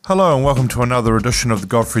Hello and welcome to another edition of the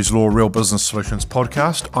Godfrey's Law Real Business Solutions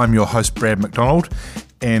podcast. I'm your host, Brad McDonald,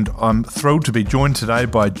 and I'm thrilled to be joined today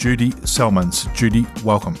by Judy Celmins. Judy,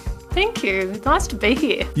 welcome. Thank you. Nice to be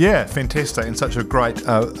here. Yeah, fantastic, and such a great,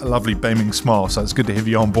 lovely beaming smile, so it's good to have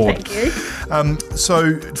you on board. Thank you.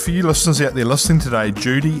 So for you listeners out there listening today,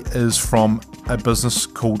 Judy is from a business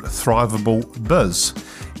called Thrivable Biz,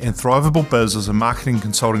 and Thrivable Biz is a marketing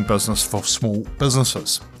consulting business for small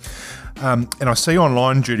businesses. And I see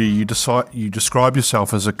online, Judy, you describe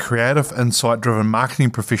yourself as a creative, insight-driven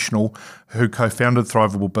marketing professional who co-founded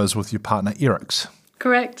Thrivable Biz with your partner, Eric's.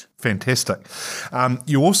 Correct. Fantastic.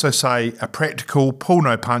 You also say a practical,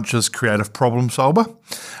 pull-no-punches creative problem solver,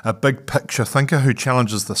 a big-picture thinker who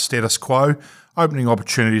challenges the status quo, opening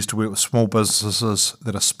opportunities to work with small businesses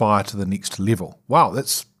that aspire to the next level. Wow,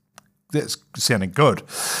 that's sounding good.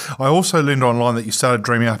 I also learned online that you started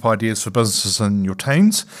dreaming up ideas for businesses in your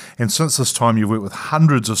teens, and since this time you've worked with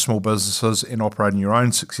hundreds of small businesses and operating your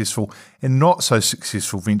own successful and not so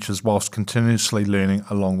successful ventures whilst continuously learning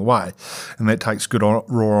along the way. And that takes good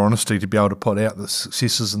raw honesty to be able to put out the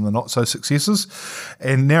successes and the not so successes.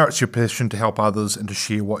 And now it's your passion to help others and to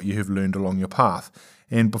share what you have learned along your path.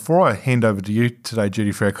 And before I hand over to you today,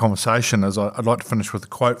 Judy, for our conversation, I'd like to finish with a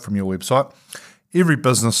quote from your website. Every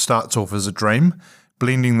business starts off as a dream.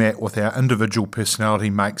 Blending that with our individual personality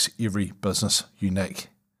makes every business unique.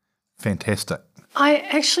 Fantastic. I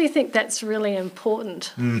actually think that's really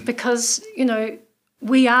important because,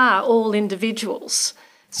 we are all individuals.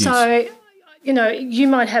 So, Yes. You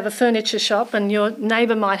might have a furniture shop and your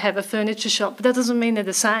neighbour might have a furniture shop, but that doesn't mean they're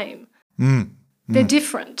the same. They're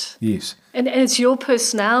different. Yes. And it's your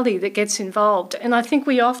personality that gets involved. And I think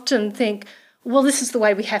we often think, well, this is the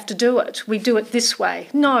way we have to do it. We do it this way.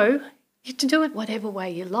 No, you can do it whatever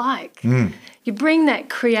way you like. You bring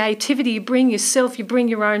that creativity, you bring yourself, you bring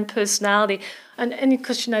your own personality. And of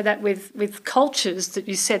course, you know that with cultures that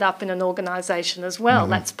you set up in an organisation as well.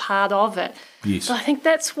 That's part of it. Yes. So I think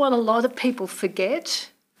that's what a lot of people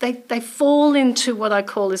forget. They fall into what I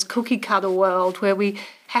call this cookie-cutter world where we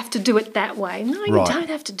have to do it that way. No, you don't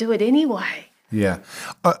have to do it anyway. Yeah,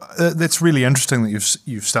 that's really interesting that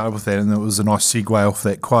you've started with that, and it was a nice segue off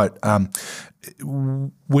that quote.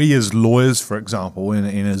 We as lawyers, for example, and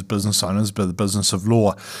as business owners, but the business of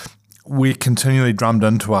law, we're continually drummed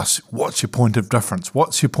into us, what's your point of difference?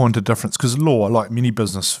 What's your point of difference? Because law, like many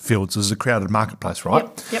business fields, is a crowded marketplace, right?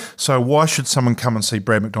 Yep. So why should someone come and see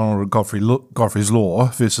Brad McDonald at Godfrey's Law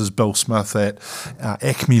versus Bill Smith at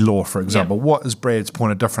Acme Law, for example? Yep. What is Brad's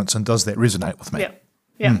point of difference, and does that resonate with me?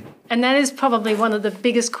 Yeah, and that is probably one of the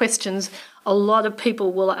biggest questions a lot of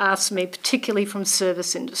people will ask me, particularly from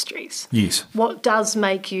service industries. Yes. What does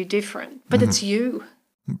make you different? But it's you.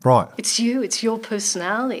 Right. It's you. It's your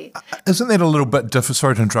personality. Isn't that a little bit difficult?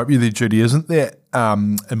 Sorry to interrupt you there, Judy. Isn't that,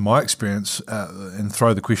 in my experience, and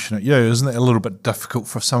throw the question at you, isn't that a little bit difficult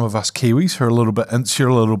for some of us Kiwis who are a little bit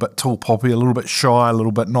insular, a little bit tall poppy, a little bit shy, a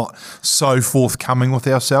little bit not so forthcoming with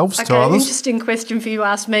ourselves to others? Interesting question for you to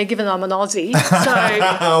ask me, given I'm an Aussie.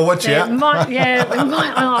 So watch out.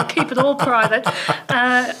 I'll keep it all private.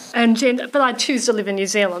 But I choose to live in New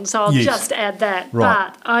Zealand, so I'll just add that.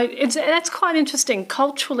 Right. But that's quite interesting.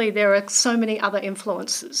 Culturally, there are so many other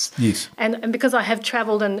influences. Yes. And because I have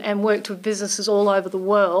travelled and worked with businesses all over the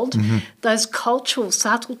world, those cultural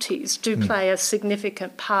subtleties do play a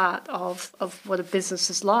significant part of what a business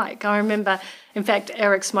is like. I remember, in fact,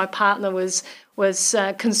 Eric's, my partner, was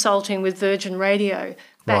consulting with Virgin Radio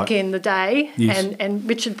back in the day, and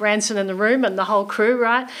Richard Branson in the room and the whole crew,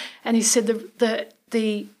 right? And he said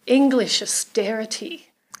the English austerity.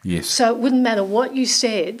 Yes. So it wouldn't matter what you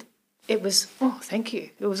said. It was, thank you.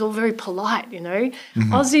 It was all very polite,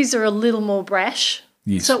 Aussies are a little more brash.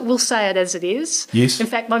 Yes. So we'll say it as it is. Yes. In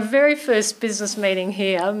fact, my very first business meeting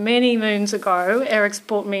here, many moons ago, Eric's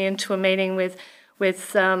brought me into a meeting with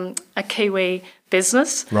a Kiwi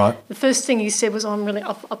business. Right. The first thing he said was,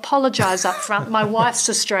 I'll apologise up front. My wife's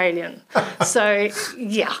Australian. So,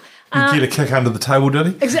 yeah. You get a kick under the table, did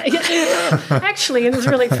he? Exactly. Actually, it was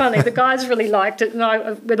really funny. The guys really liked it,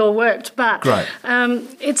 and it all worked. But great.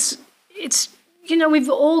 It's we've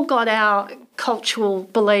all got our cultural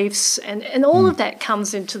beliefs, and all of that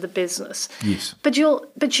comes into the business. Yes. But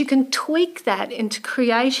you can tweak that into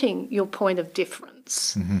creating your point of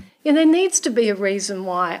difference. And there needs to be a reason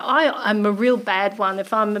why. I'm a real bad one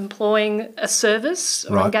if I'm employing a service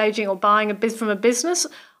or engaging or buying from a business.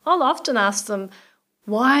 I'll often ask them,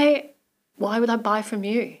 why would I buy from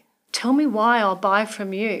you? Tell me why I'll buy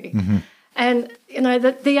from you. And,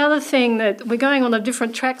 the other thing that we're going on a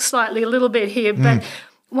different track slightly a little bit here, but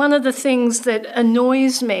one of the things that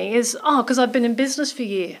annoys me is, because I've been in business for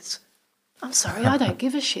years. I'm sorry, I don't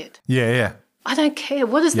give a shit. Yeah. I don't care.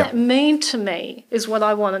 What does that mean to me is what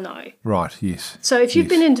I want to know. Right, yes. So if you've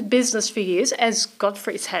been into business for years, as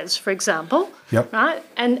Godfrey's has, for example, right,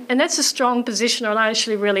 and that's a strong position, and I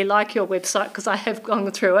actually really like your website because I have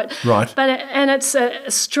gone through it. Right. And it's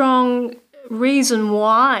a strong reason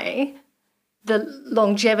why the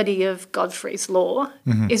longevity of Godfrey's law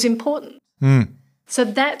is important. So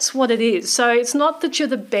that's what it is. So it's not that you're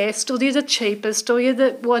the best or you're the cheapest or you're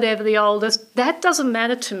the whatever, the oldest. That doesn't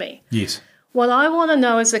matter to me. Yes. What I want to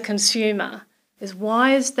know as a consumer is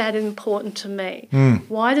why is that important to me?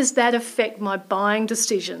 Why does that affect my buying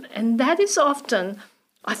decision? And that is often,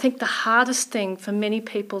 I think, the hardest thing for many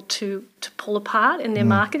people to pull apart in their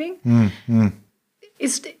marketing.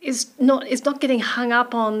 Is not getting hung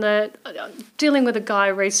up on dealing with a guy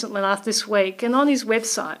recently this week, and on his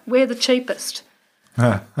website, we're the cheapest.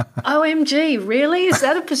 OMG, really? Is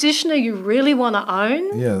that a position that you really want to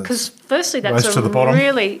own? Yeah. Because firstly, that's race to the bottom.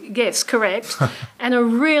 yes, correct, and a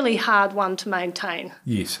really hard one to maintain.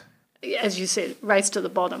 Yes. As you said, race to the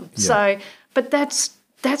bottom. Yeah. So, but that's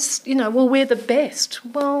well, we're the best.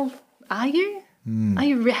 Well, are you? Are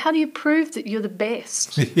you? How do you prove that you're the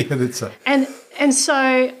best? Yeah, that's it. And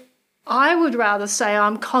so I would rather say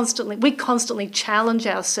we constantly challenge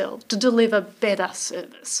ourselves to deliver better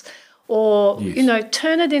service or,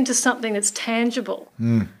 turn it into something that's tangible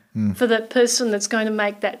for the person that's going to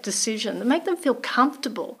make that decision, to make them feel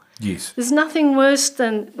comfortable. Yes. There's nothing worse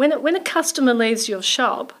than when a customer leaves your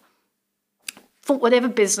shop, for whatever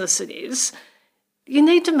business it is, you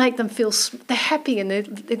need to make them feel they're happy and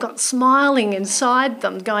they've got smiling inside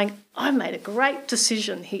them going, I made a great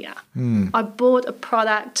decision here. I bought a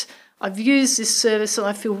product, I've used this service and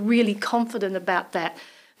I feel really confident about that.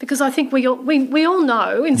 Because I think we all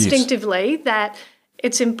know instinctively that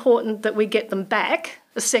it's important that we get them back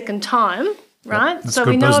a second time, right? That's so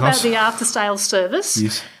good we know business. about the after-sales service.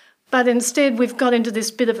 Yes. But instead we've got into this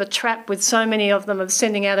bit of a trap with so many of them of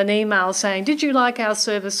sending out an email saying, did you like our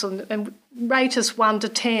service? And rate us 1 to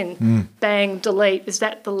 10. Bang, delete. Is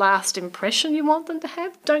that the last impression you want them to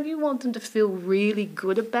have? Don't you want them to feel really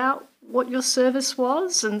good about what your service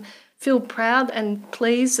was and feel proud and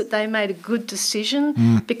pleased that they made a good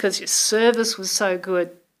decision because your service was so good?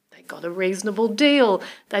 They got a reasonable deal.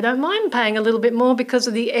 They don't mind paying a little bit more because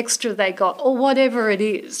of the extra they got or whatever it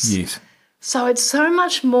is. Yes. So it's so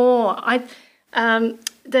much more.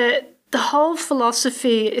 The whole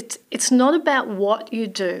philosophy, it's not about what you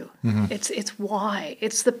do. It's why.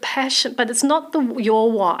 It's the passion, but it's not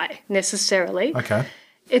your why necessarily. Okay.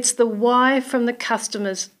 It's the why from the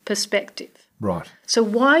customer's perspective. Right. So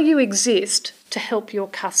why you exist to help your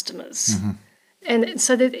customers. And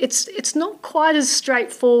so that it's not quite as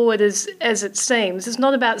straightforward as it seems. It's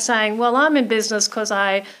not about saying, well, I'm in business because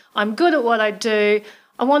I'm good at what I do,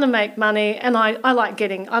 I want to make money, and I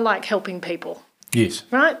like helping people. Yes.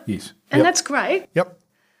 Right? Yes. And that's great. Yep.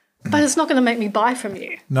 But it's not going to make me buy from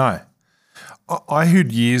you. No. I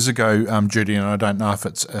heard years ago, Judy, and I don't know if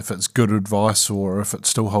it's good advice or if it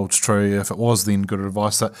still holds true, if it was then good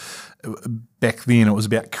advice, that back then it was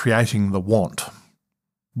about creating the want.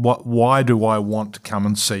 Why do I want to come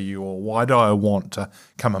and see you, or why do I want to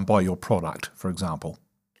come and buy your product, for example?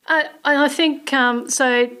 I think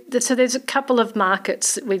so there's a couple of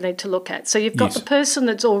markets that we need to look at. So you've got the person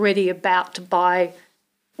that's already about to buy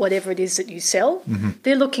whatever it is that you sell.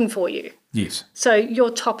 They're looking for you. Yes. So you're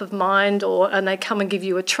top of mind, and they come and give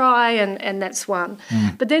you a try, and that's one.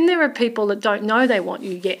 But then there are people that don't know they want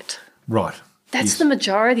you yet. Right. That's the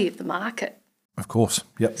majority of the market. Of course.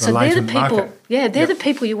 Yep. So they're the people. Yeah, they're the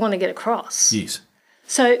people you want to get across. Yes.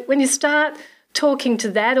 So when you start talking to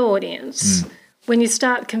that audience, when you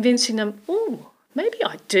start convincing them, oh, maybe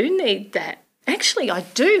I do need that. Actually, I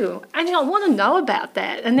do, and I want to know about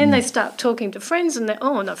that. And then they start talking to friends,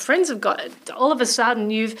 and friends have got it. All of a sudden,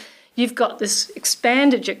 you've got this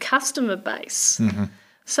expanded your customer base.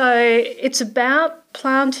 So it's about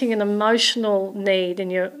planting an emotional need in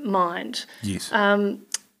your mind. Yes.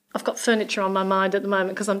 I've got furniture on my mind at the moment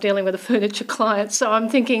because I'm dealing with a furniture client. So I'm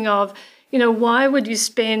thinking of, why would you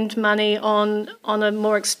spend money on a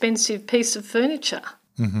more expensive piece of furniture?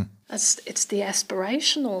 It's the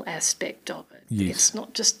aspirational aspect of it. Yes. It's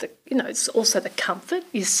not just it's also the comfort.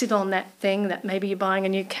 You sit on that thing that maybe you're buying a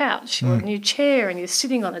new couch or a new chair and you're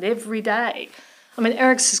sitting on it every day. I mean,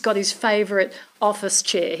 Eric's has got his favourite office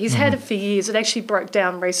chair. He's had it for years. It actually broke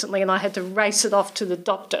down recently and I had to race it off to the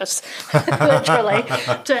doctors, literally.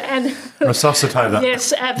 Resuscitate it.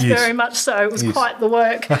 Yes, very much so. It was quite the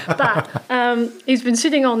work. But he's been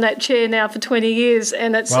sitting on that chair now for 20 years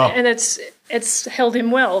and it's held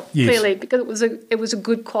him well, clearly, because it was a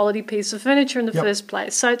good quality piece of furniture in the first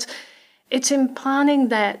place. So it's implanting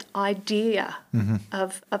that idea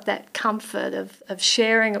of that comfort, of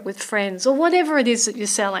sharing it with friends or whatever it is that you're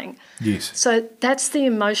selling. Yes. So that's the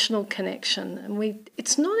emotional connection. And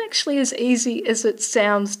it's not actually as easy as it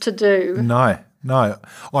sounds to do. No.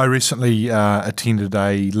 I recently attended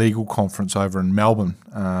a legal conference over in Melbourne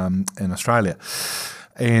in Australia.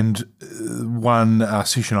 And one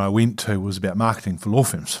session I went to was about marketing for law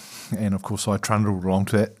firms. And, of course, I trundled along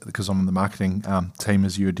to that because I'm on the marketing team,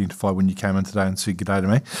 as you identified when you came in today and said good day to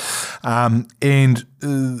me. And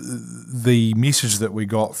the message that we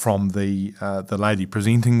got from the lady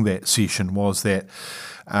presenting that session was that,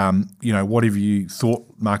 whatever you thought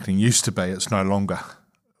marketing used to be, that's no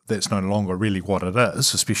longer really what it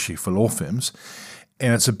is, especially for law firms.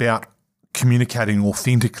 And it's about communicating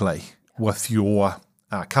authentically with your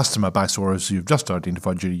customer base, or as you've just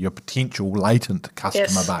identified, Judy, your potential latent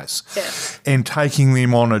customer base, and taking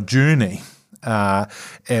them on a journey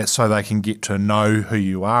so they can get to know who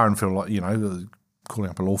you are and feel like, calling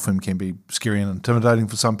up a law firm can be scary and intimidating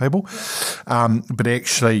for some people, but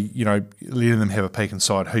actually, letting them have a peek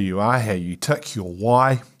inside who you are, how you tick, your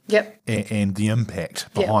why, and the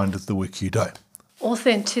impact behind the work you do.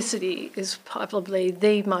 Authenticity is probably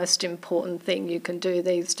the most important thing you can do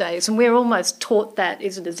these days. And we're almost taught that,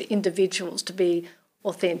 isn't it, as individuals, to be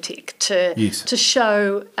authentic, to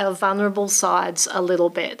show our vulnerable sides a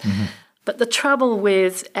little bit. But the trouble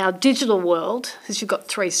with our digital world is you've got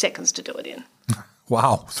 3 seconds to do it in.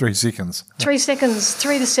 Wow, 3 seconds. 3 seconds,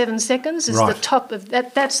 3 to 7 seconds is the top of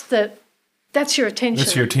that. That's your attention.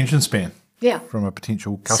 That's your attention span. Yeah. From a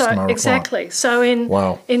potential customer. Exactly. So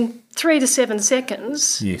in 3 to 7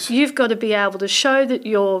 seconds, you've got to be able to show that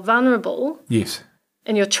you're vulnerable. Yes.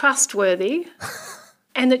 And you're trustworthy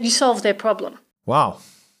and that you solve their problem. Wow.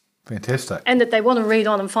 Fantastic. And that they want to read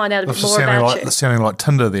on and find out a bit more about you. It's sounding like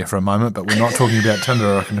Tinder there for a moment, but we're not talking about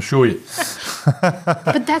Tinder, I can assure you.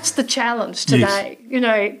 But that's the challenge today.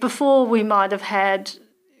 Yes. Before we might have had,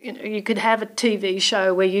 you could have a TV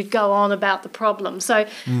show where you'd go on about the problem. So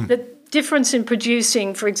the difference in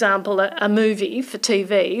producing, for example, a movie for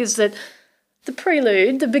TV is that the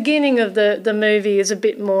prelude, the beginning of the movie is a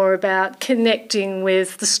bit more about connecting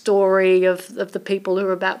with the story of the people who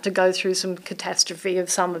are about to go through some catastrophe of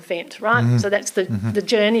some event, right? So that's the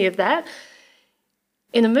journey of that.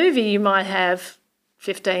 In a movie, you might have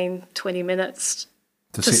 15, 20 minutes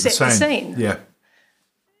to set the scene. Yeah.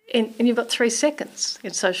 And you've got 3 seconds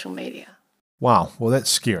in social media. Wow, well,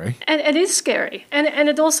 that's scary. And it is scary. And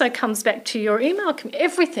it also comes back to your email,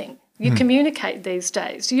 everything you communicate these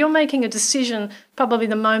days. You're making a decision probably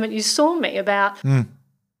the moment you saw me about,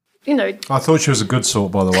 I thought she was a good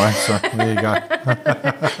sort, by the way, so there you go.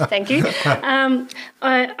 Thank you.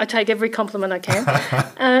 I take every compliment I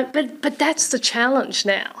can. But that's the challenge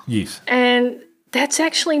now. Yes. And that's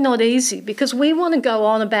actually not easy because we want to go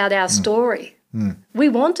on about our story. We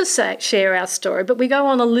want to share our story, but we go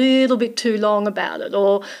on a little bit too long about it,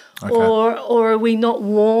 or are we not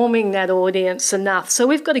warming that audience enough? So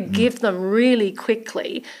we've got to give them really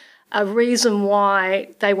quickly a reason why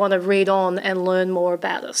they want to read on and learn more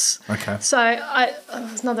about us. Okay. So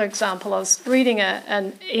another example, I was reading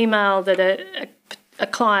an email that a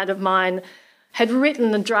client of mine had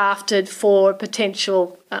written and drafted for a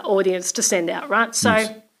potential audience to send out, right?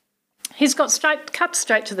 So he's got cut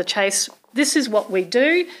straight to the chase. This is what we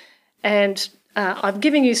do, and I'm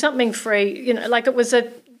giving you something free. It was a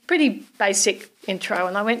pretty basic intro,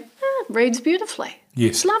 and I went, reads beautifully. Yes.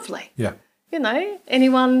 It's lovely. Yeah.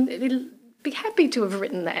 Anyone would be happy to have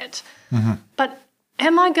written that. But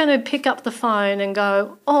am I going to pick up the phone and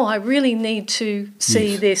go, I really need to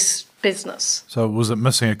see this business? So was it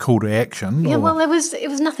missing a call to action? Yeah, well, it was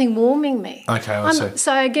nothing warming me. Okay, I see.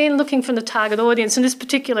 So again, looking from the target audience, in this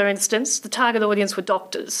particular instance, the target audience were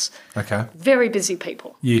doctors. Okay. Very busy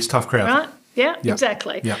people. Yes, tough crowd. Right? Yeah,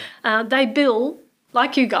 exactly. Yeah. They bill,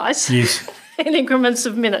 like you guys, yes, in increments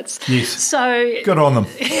of minutes. Yes. So good on them.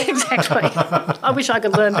 Exactly. I wish I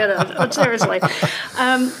could learn better, seriously.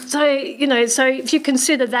 So if you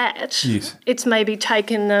consider that, it's maybe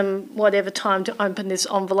taken them whatever time to open this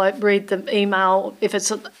envelope, read the email, if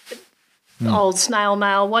it's old snail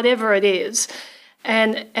mail, whatever it is,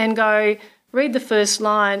 and go, read the first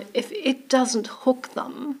line. If it doesn't hook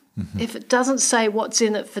them, if it doesn't say what's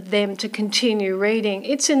in it for them to continue reading,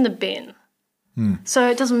 it's in the bin. So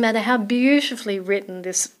it doesn't matter how beautifully written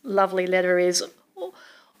this lovely letter is,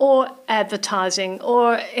 or advertising,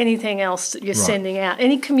 or anything else that you're sending out,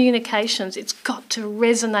 any communications, it's got to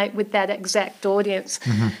resonate with that exact audience.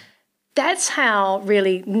 That's how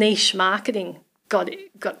really niche marketing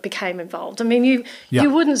became involved. I mean, you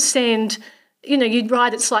wouldn't send, you'd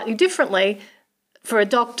write it slightly differently, for a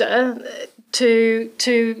doctor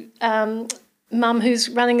to mum who's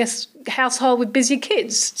running a household with busy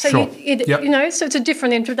kids. So, sure. So it's a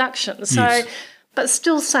different introduction. So, yes. But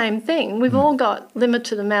still same thing. We've all got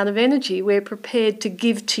limited amount of energy we're prepared to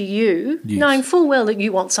give to you, yes. knowing full well that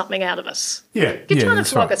you want something out of us. Yeah, You're trying to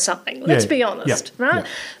flog us something, let's be honest, right?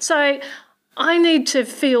 Yeah. So I need to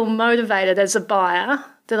feel motivated as a buyer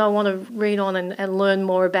that I want to read on and learn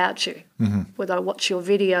more about you, whether I watch your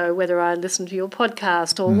video, whether I listen to your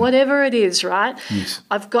podcast or whatever it is, right? Yes.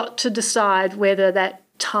 I've got to decide whether that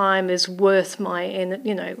time is worth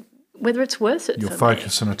whether it's worth it your for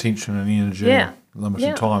focus me. and attention and energy,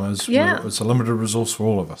 limited time is it's a limited resource for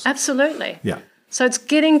all of us. Absolutely. Yeah. So it's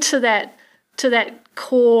getting to that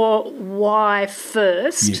core why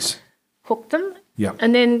first. Yes. Hook them. Yeah.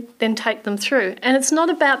 And then take them through. And it's not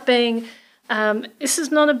about being. This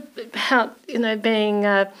is not about being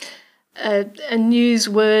a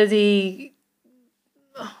newsworthy.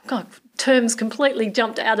 Oh God, terms completely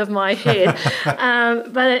jumped out of my head.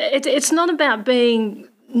 But it's not about being.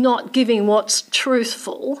 Not giving what's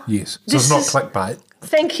truthful. Yes. So it's not clickbait.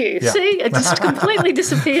 Thank you. Yeah. See, it just completely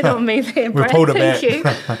disappeared on me there, Brad. Thank you.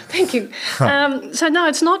 Thank you. So, no,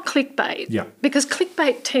 it's not clickbait. Yeah. Because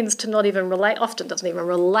clickbait tends to not even relate, often doesn't even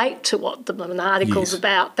relate to what an article's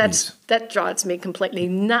about. That drives me completely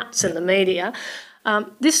nuts in the media.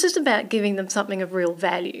 This is about giving them something of real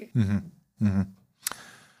value. Mm-hmm. Mm-hmm.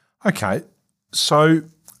 Okay. So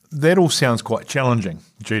that all sounds quite challenging,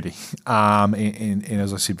 Judy, and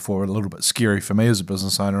as I said before, a little bit scary for me as a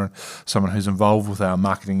business owner and someone who's involved with our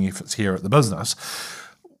marketing efforts here at the business.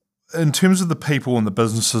 In terms of the people and the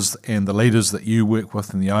businesses and the leaders that you work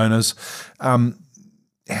with and the owners,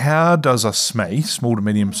 how does a SME, small to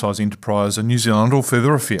medium-sized enterprise in New Zealand or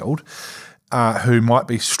further afield, who might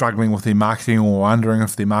be struggling with their marketing or wondering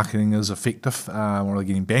if their marketing is effective, or they're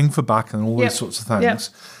getting bang for buck and all these sorts of things,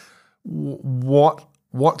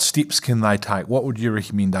 what steps can they take? What would your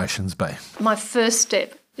recommendations be? My first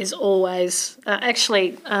step is always,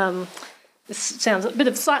 this sounds a bit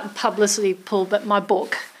of slight publicity pull, but my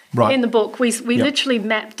book. Right. In the book, we literally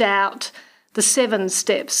mapped out the 7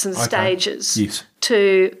 steps and stages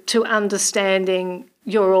to understanding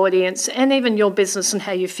your audience and even your business and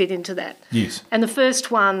how you fit into that. Yes. And the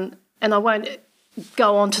first one, and I won't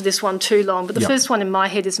go on to this one too long, but the first one in my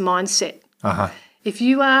head is mindset. Uh-huh. If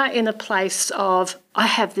you are in a place of, I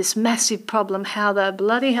have this massive problem, how the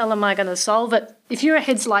bloody hell am I going to solve it? If your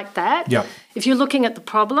head's like that, if you're looking at the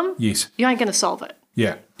problem, you ain't going to solve it.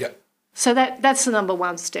 Yeah, yeah. So that's the number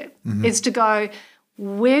one step, is to go,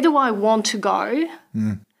 where do I want to go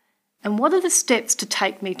and what are the steps to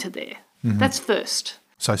take me to there? That's first.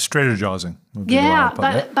 So strategizing.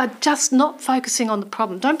 But just not focusing on the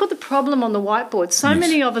problem. Don't put the problem on the whiteboard. So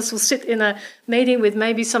many of us will sit in a meeting with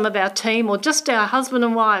maybe some of our team or just our husband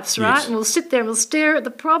and wives, right? And we'll sit there and we'll stare at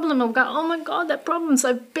the problem and we'll go, oh, my God, that problem's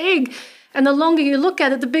so big. And the longer you look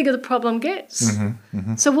at it, the bigger the problem gets.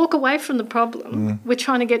 So walk away from the problem. We're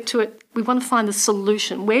trying to get to it. We want to find the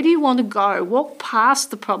solution. Where do you want to go? Walk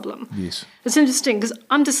past the problem. Yes. It's interesting because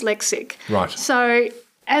I'm dyslexic. Right. So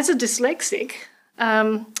as a dyslexic,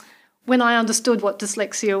 when I understood what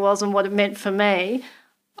dyslexia was and what it meant for me,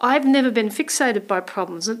 I've never been fixated by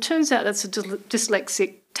problems. It turns out that's a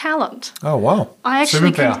dyslexic talent. Oh, wow. I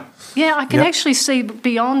actually can actually see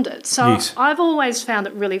beyond it. So I've always found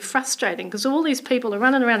it really frustrating because all these people are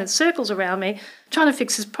running around in circles around me trying to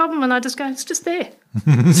fix this problem and I just go, it's just there.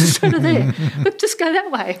 It's just over there. Look, just go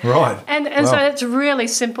that way. Right. And so it's really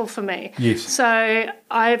simple for me. Yes. So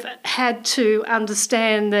I've had to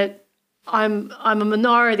understand that I'm a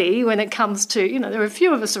minority when it comes to, there are a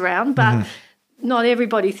few of us around, but not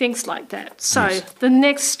everybody thinks like that. So the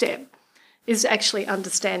next step is actually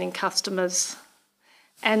understanding customers.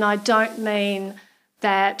 And I don't mean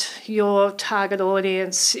that your target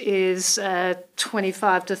audience is a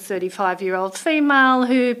 25 to 35-year-old female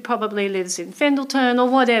who probably lives in Fendleton or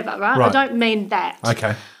whatever, right? I don't mean that.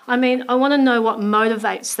 Okay. I mean, I want to know what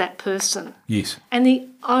motivates that person. Yes. And the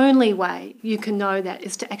only way you can know that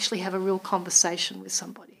is to actually have a real conversation with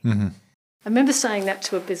somebody. I remember saying that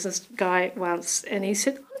to a business guy once, and he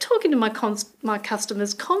said, I'm talking to my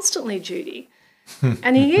customers constantly, Judy.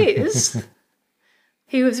 And he is.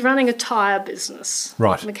 He was running a tyre business.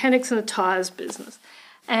 Right. Mechanics and a tyres business.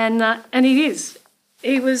 And he is.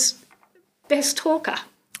 He was best talker.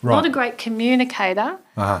 Right. Not a great communicator,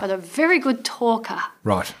 but a very good talker.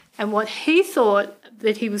 Right. And what he thought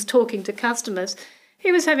that he was talking to customers,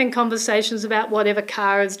 he was having conversations about whatever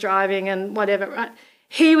car is driving and whatever, right?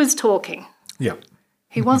 He was talking. Yeah.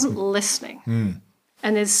 He wasn't listening.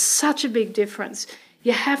 And there's such a big difference.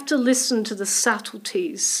 You have to listen to the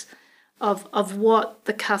subtleties of what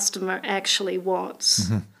the customer actually wants.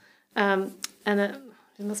 And it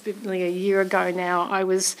must be nearly a year ago now, I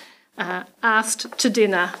was asked to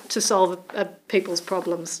dinner to solve people's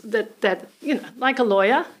problems. That like a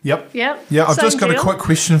lawyer. Yep. Yeah. Yeah, I've just got a quick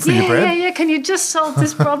question for you, Brad. Yeah. Can you just solve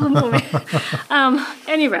this problem for me?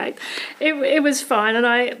 Anyway, it was fine,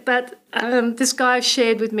 but this guy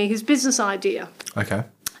shared with me his business idea. Okay.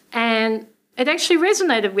 And it actually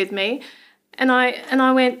resonated with me, and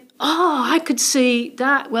I went, oh, I could see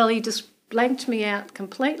that. Well, he just blanked me out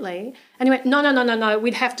completely, and he went, no,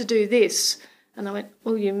 we'd have to do this. And I went,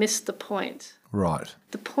 well, you missed the point. Right.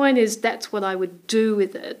 The point is that's what I would do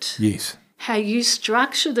with it. Yes. How you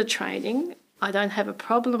structure the training, I don't have a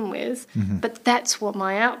problem with, but that's what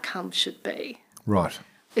my outcome should be. Right.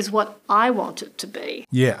 Is what I want it to be.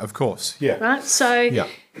 Yeah, of course. Yeah. Right? So,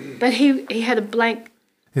 but he had a blank.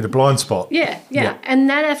 He had a blind spot. Yeah. And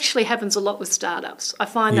that actually happens a lot with startups. I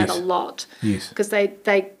find that a lot. Yes. Because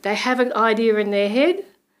they have an idea in their head,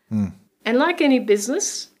 and like any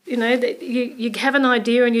business, you have an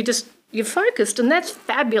idea and you're focused, and that's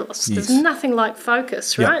fabulous. Yes. There's nothing like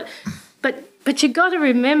focus, right? But you got to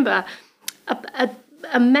remember,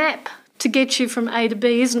 a map to get you from A to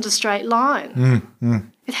B isn't a straight line.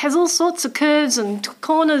 It has all sorts of curves and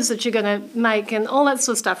corners that you're going to make and all that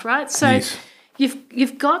sort of stuff, right? So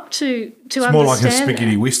you've got to it's understand. more like a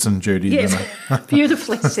spaghetti western, Judy. Yes,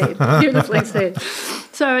 beautifully said. Beautifully said.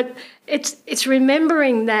 So it's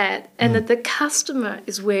remembering that, and that the customer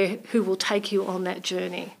is who will take you on that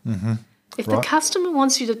journey. If the customer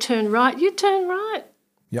wants you to turn right, you turn right.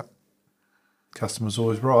 Yep. Customer's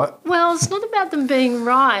always right. Well, it's not about them being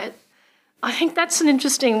right. I think that's an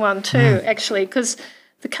interesting one too, actually, because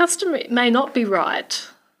the customer may not be right.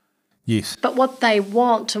 Yes. But what they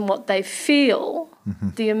want and what they feel,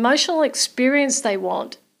 the emotional experience they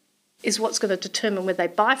want, is what's going to determine whether they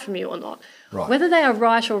buy from you or not. Right. Whether they are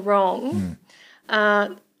right or wrong.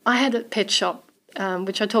 I had a pet shop,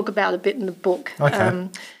 which I talk about a bit in the book,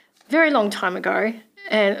 very long time ago.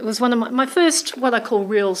 And it was one of my first, what I call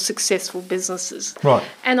real successful businesses. Right.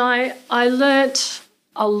 And I learnt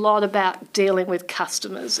a lot about dealing with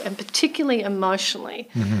customers, and particularly emotionally.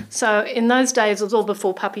 So in those days, it was all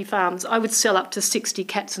before puppy farms, I would sell up to 60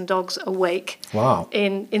 cats and dogs a week. Wow.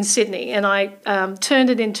 In Sydney. And I turned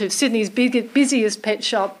it into Sydney's busiest pet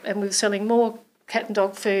shop, and we were selling more cat and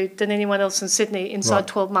dog food than anyone else in Sydney inside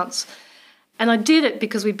 12 months. And I did it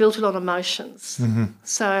because we built it on emotions.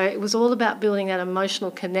 So it was all about building that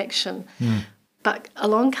emotional connection. But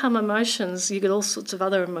along come emotions, you get all sorts of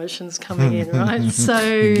other emotions coming in, right? So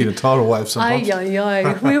you get a tidal wave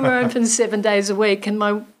sometimes. We were open 7 days a week, and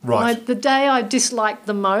the day I disliked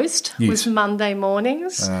the most was Monday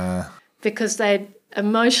mornings because they'd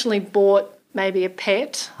emotionally bought maybe a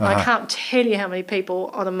pet. I can't tell you how many people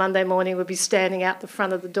on a Monday morning would be standing out the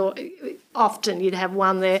front of the door. Often you'd have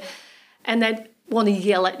one there, and they'd want to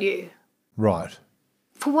yell at you. Right.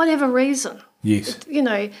 For whatever reason. Yes.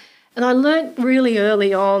 And I learnt really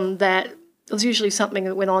early on that it was usually something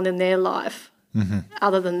that went on in their life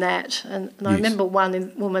other than that. And I remember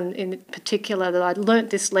one woman in particular that I'd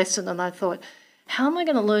learnt this lesson, and I thought, how am I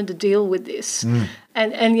going to learn to deal with this?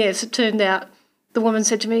 And yes, it turned out the woman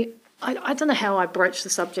said to me, I don't know how I broached the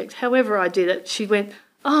subject. However I did it, she went,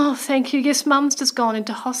 oh, thank you. Yes, Mum's just gone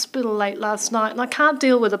into hospital late last night and I can't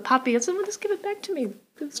deal with a puppy. I said, well, just give it back to me.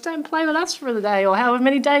 Stay and play with us for the day or however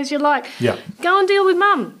many days you like. Yeah. Go and deal with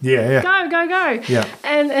Mum. Yeah. Go. Yeah.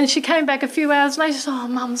 And she came back a few hours later. She said, oh,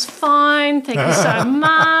 Mum's fine. Thank you so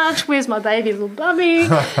much. Where's my baby little bubby?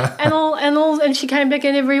 And she came back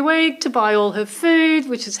in every week to buy all her food,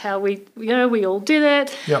 which is how we all did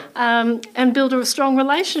it. Yep. And build a strong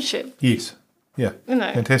relationship. Yes. Yeah.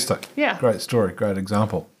 Fantastic. Yeah. Great story. Great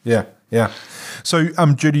example. Yeah. So,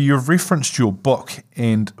 Judy, you've referenced your book,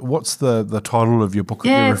 and what's the title of your book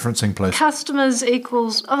that you're referencing, please? Customers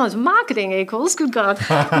equals, it's marketing equals, good God.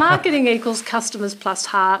 Marketing equals customers plus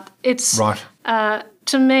heart. It's, right.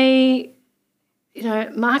 To me,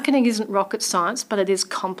 marketing isn't rocket science, but it is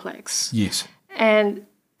complex. Yes. And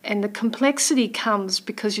the complexity comes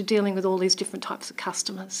because you're dealing with all these different types of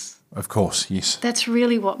customers. Of course, yes. That's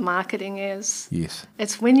really what marketing is. Yes.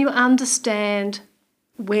 It's when you understand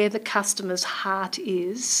where the customer's heart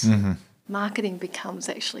is, marketing becomes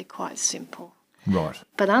actually quite simple. Right.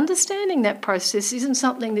 But understanding that process isn't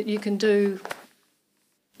something that you can do,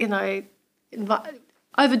 over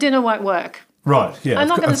dinner won't work. Right, yeah. I'm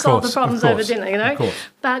not going to solve the problems over dinner, Of course.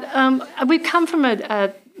 But we've come from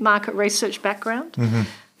a market research background.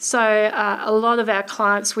 So a lot of our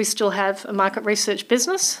clients, we still have a market research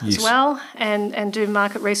business as well, and do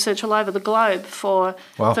market research all over the globe for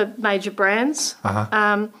major brands.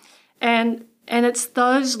 And it's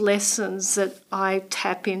those lessons that I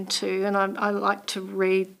tap into, and I like to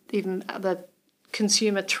read even other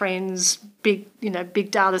consumer trends, big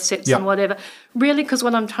data sets and whatever, really, because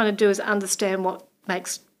what I'm trying to do is understand what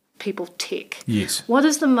makes people tick. Yes. What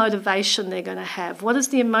is the motivation they're going to have? What is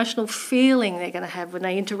the emotional feeling they're going to have when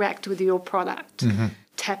they interact with your product?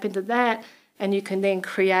 Tap into that, and you can then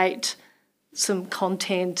create some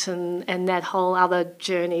content and that whole other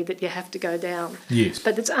journey that you have to go down. Yes.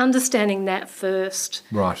 But it's understanding that first.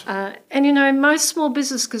 Right. And, most small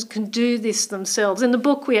businesses can do this themselves. In the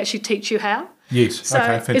book, we actually teach you how. Yes, So okay,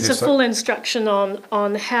 fantastic. it's a full instruction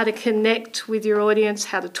on how to connect with your audience,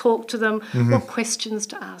 how to talk to them, what questions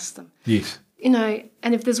to ask them. Yes. And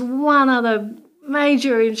if there's one other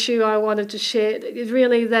major issue I wanted to share, is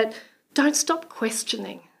really that don't stop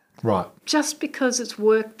questioning. Right. Just because it's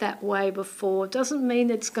worked that way before doesn't mean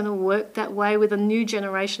it's going to work that way with a new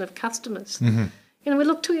generation of customers. We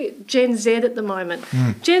look to Gen Z at the moment.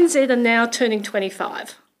 Gen Z are now turning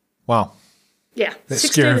 25. Wow. Yeah. That's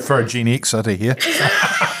scary for a Gen Xer to hear.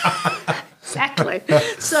 Exactly.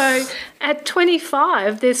 So at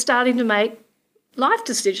 25, they're starting to make life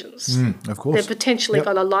decisions. Of course. They've potentially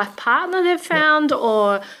got a life partner they've found,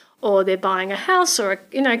 or they're buying a house or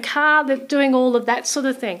a car. They're doing all of that sort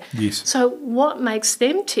of thing. Yes. So what makes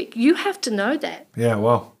them tick? You have to know that. Yeah,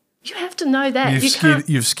 well. You have to know that.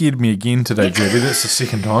 You've scared me again today, Judy. That's the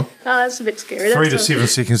second time. Oh, that's a bit scary. 3 to 7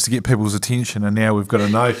 seconds to get people's attention, and now we've got to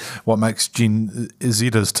know what makes Gen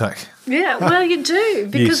Zers tick. Yeah, well, you do,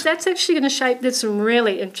 because that's actually going to shape. There's some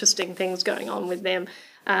really interesting things going on with them.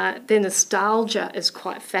 Their nostalgia is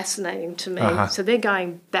quite fascinating to me. So they're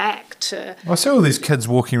going back to... I see all these kids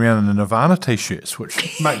walking around in the Nirvana T-shirts,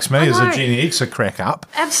 which makes me as a Gen Xer crack up.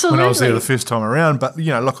 Absolutely. When I was there the first time around. But,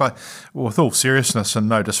 look, with all seriousness and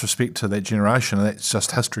no disrespect to that generation, that's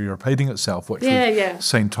just history repeating itself, which we've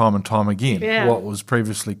seen time and time again. Yeah. What was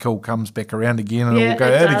previously cool comes back around again and it will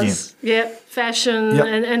go out again. Yeah, fashion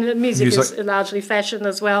and music is largely fashion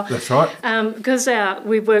as well. That's right. Because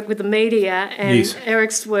we work with the media, and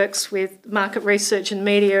Eric's works with market research and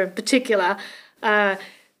media in particular. The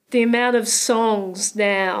amount of songs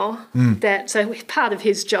now so part of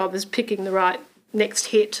his job is picking the right next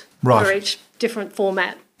hit for each different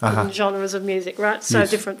format and genres of music, right? So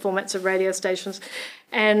different formats of radio stations.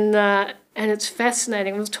 And it's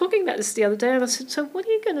fascinating. I was talking about this the other day, and I said, so what are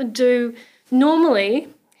you going to do? Normally,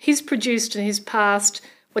 he's produced in his past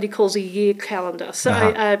what he calls a year calendar, so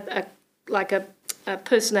a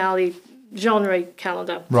personality genre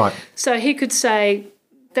calendar. Right. So he could say,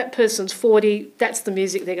 that person's 40, that's the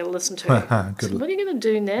music they're going to listen to. So what are you going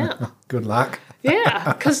to do now? Good luck.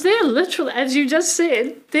 Yeah, because they're literally, as you just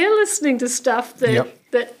said, they're listening to stuff that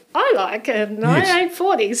I like, and I ain't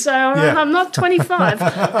 40, so I'm not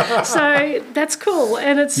 25. So that's cool,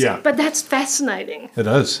 and but that's fascinating. It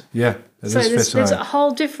is, yeah. It is fascinating. There's a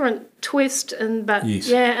whole different twist, and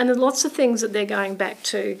there's lots of things that they're going back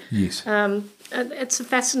to. Yes. It's a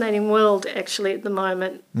fascinating world actually at the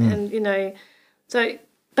moment, and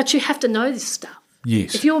but you have to know this stuff.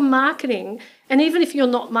 Yes. If you're marketing, and even if you're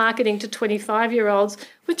not marketing to 25-year-olds,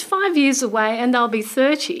 which 5 years away and they'll be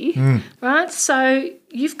 30, right? So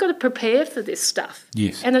you've got to prepare for this stuff.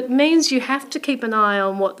 Yes. And it means you have to keep an eye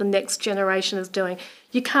on what the next generation is doing.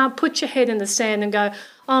 You can't put your head in the sand and go,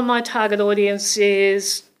 oh, my target audience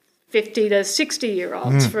is 50 to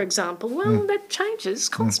 60-year-olds, for example. Well, that changes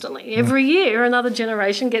constantly. Every year another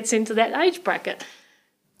generation gets into that age bracket.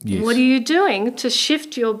 Yes. What are you doing to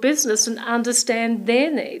shift your business and understand their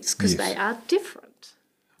needs? Because they are different.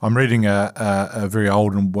 I'm reading a very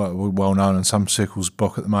old and well-known in some circles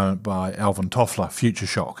book at the moment by Alvin Toffler, Future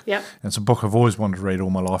Shock. Yep. And it's a book I've always wanted to read all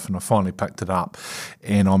my life, and I finally picked it up.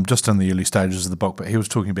 And I'm just in the early stages of the book, but he was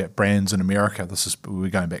talking about brands in America. We're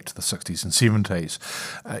going back to the 60s and 70s.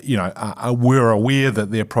 We're aware that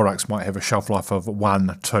their products might have a shelf life of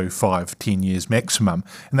 1, 2, 5, 10 years maximum,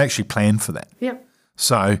 and they actually plan for that. Yep.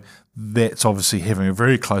 So that's obviously having a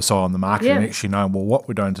very close eye on the market and actually knowing, well, what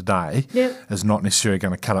we're doing today is not necessarily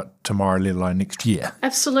going to cut it tomorrow, let alone next year.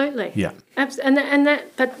 Absolutely. Yeah.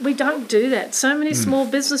 But we don't do that. So many small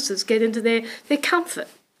businesses get into their comfort.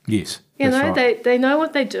 Yes. They know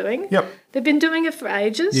what they're doing. Yep. They've been doing it for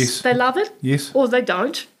ages. Yes. They love it. Yes. Or they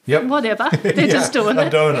don't. Yep. Whatever. They're just doing it. I'm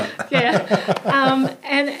doing it. Yeah.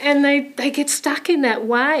 And they get stuck in that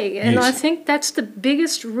way. And I think that's the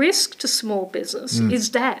biggest risk to small business is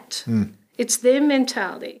that. It's their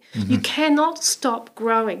mentality. You cannot stop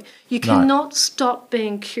growing. You cannot stop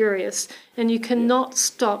being curious. And you cannot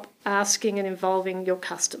stop asking and involving your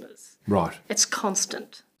customers. Right. It's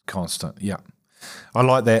constant. Constant, yeah. I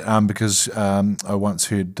like that because I once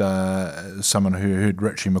heard someone who heard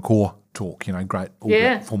Richie McCaw talk, great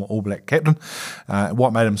former All Black captain.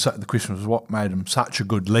 The question was what made him such a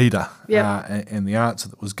good leader? And the answer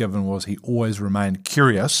that was given was he always remained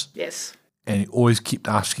curious. Yes. And he always kept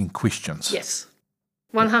asking questions. Yes.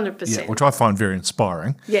 100%. Yeah, which I find very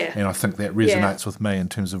inspiring. Yeah. And I think that resonates with me in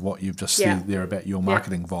terms of what you've just said there about your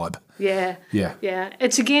marketing vibe. Yeah. Yeah. Yeah.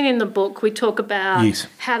 It's again in the book, we talk about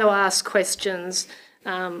how to ask questions,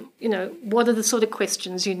 what are the sort of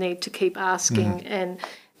questions you need to keep asking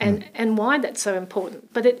and why that's so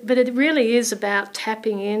important. But it really is about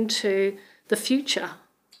tapping into the future.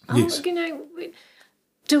 Yes.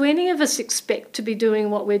 Do any of us expect to be doing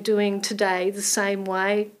what we're doing today the same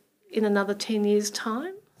way in another 10 years'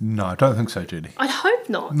 time? No, I don't think so, Judy. I'd hope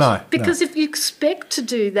not. No. Because if you expect to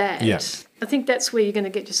do that, I think that's where you're going to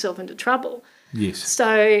get yourself into trouble. Yes.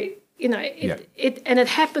 So, it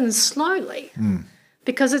happens slowly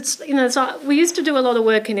because it's like we used to do a lot of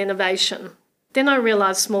work in innovation. Then I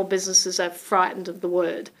realised small businesses are frightened of the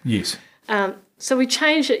word. Yes. So we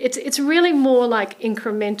changed it. It's really more like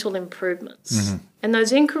incremental improvements. And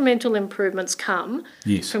those incremental improvements come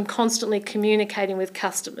from constantly communicating with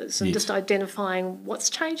customers and just identifying what's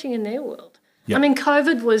changing in their world. Yep. I mean,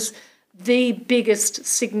 COVID was the biggest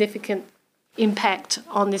significant impact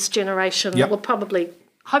on this generation. Well, probably,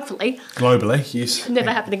 hopefully. Globally, yes.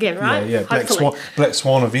 Never happen again, right? Yeah. Black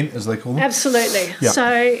Swan event, as they call them. Absolutely. Yep.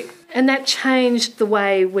 So... And that changed the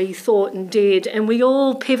way we thought and did, and we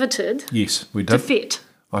all pivoted. Yes, we did. To fit.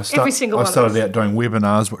 Every single one. I started out doing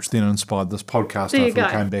webinars, which then inspired this podcast there after we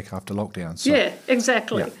came back after lockdown. So. Yeah,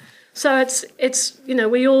 exactly. Yeah. So it's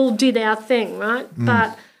we all did our thing, right?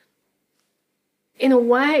 But in a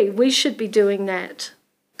way, we should be doing that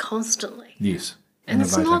constantly. Yes. And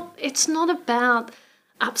it's not about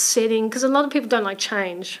upsetting, because a lot of people don't like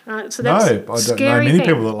change, right? So that's I don't know many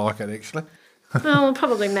people that like it actually. Well,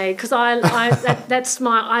 probably me, because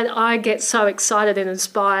I get so excited and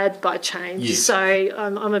inspired by change. Yes. So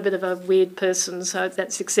I'm a bit of a weird person, so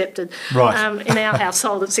that's accepted. Right. In our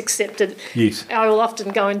household, it's accepted. Yes. I will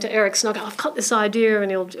often go into Eric's and I go, I've got this idea,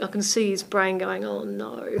 and I can see his brain going, oh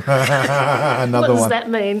no. Another what does that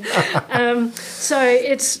mean?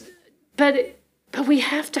 But we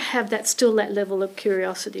have to have that level of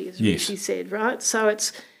curiosity, as she said, right? So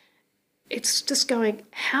it's just going,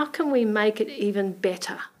 how can we make it even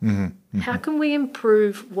better? How can we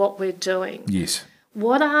improve what we're doing? Yes.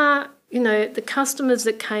 What are, the customers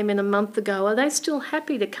that came in a month ago, are they still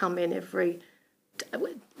happy to come in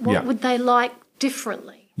what would they like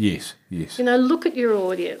differently? Yes. Look at your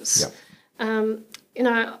audience.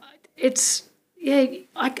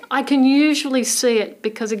 I can usually see it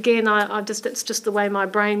because, again, it's just the way my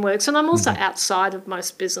brain works. And I'm also outside of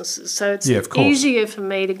most businesses. So it's easier for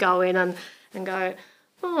me to go in and go,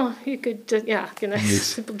 oh, you could,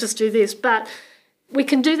 people just do this. But we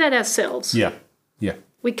can do that ourselves. Yeah.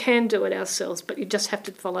 We can do it ourselves, but you just have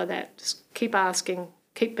to follow that. Just keep asking,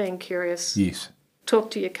 keep being curious. Yes. Talk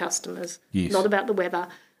to your customers. Yes. Not about the weather,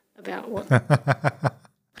 about what...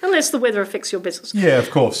 Unless the weather affects your business. Yeah, of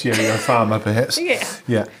course. Yeah, you're a farmer perhaps.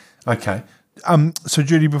 Yeah. Okay. So,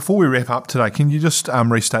 Judy, before we wrap up today, can you just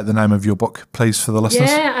restate the name of your book, please, for the listeners?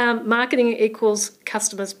 Marketing Equals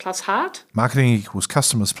Customers Plus Heart. Marketing Equals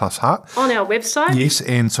Customers Plus Heart. On our website. Yes,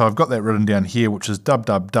 and so I've got that written down here, which is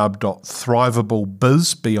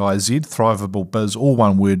www.thrivablebiz, B-I-Z, thrivablebiz, all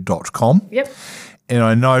one word, .com. Yep. And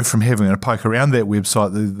I know from having a poke around that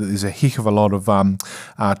website that there's a heck of a lot of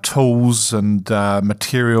tools and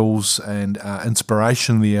materials and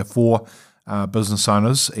inspiration there for business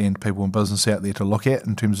owners and people in business out there to look at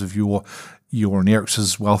in terms of your and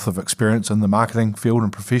Eric's wealth of experience in the marketing field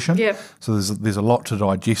and profession. Yep. So there's a lot to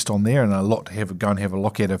digest on there and a lot to go and have a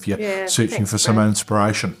look at if you're searching for some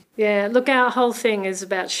inspiration. Yeah, look, our whole thing is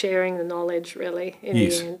about sharing the knowledge, really, in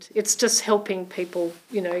the end. It's just helping people,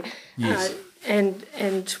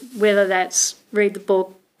 and whether that's read the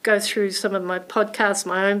book, go through some of my podcasts,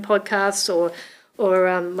 my own podcasts, or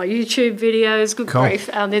my YouTube videos. Good grief!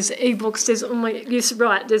 There's ebooks. There's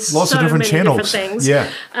there's lots so of different many channels. Different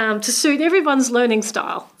things. To suit everyone's learning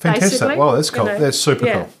style. Fantastic! Basically. Well, that's cool. That's super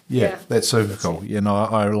cool. Yeah, that's super cool.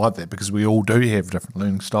 I like that because we all do have different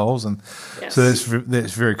learning styles, and so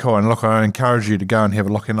that's very cool. And look, I encourage you to go and have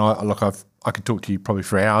a look. And I've I could talk to you probably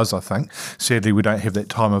for hours, I think. Sadly, we don't have that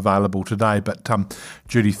time available today. But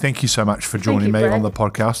Judy, thank you so much for joining me on the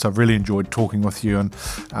podcast. I've really enjoyed talking with you and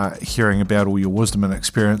hearing about all your wisdom and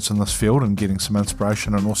experience in this field and getting some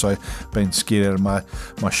inspiration, and also being scared out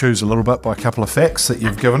of my shoes a little bit by a couple of facts that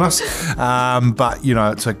you've given us. But,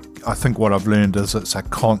 I think what I've learned is it's a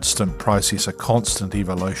constant process, a constant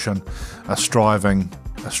evolution, a striving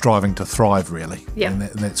to thrive, really. Yeah. And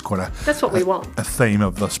that's that's what we want. A theme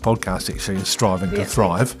of this podcast, actually, is striving to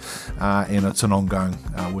thrive. And it's an ongoing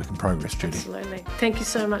work in progress, Judy. Absolutely. Thank you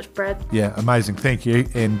so much, Brad. Yeah, amazing. Thank you.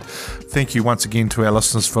 And thank you once again to our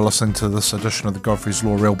listeners for listening to this edition of the Godfrey's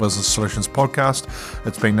Law Real Business Solutions podcast.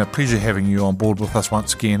 It's been a pleasure having you on board with us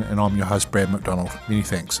once again, and I'm your host, Brad McDonald. Many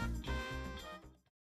thanks.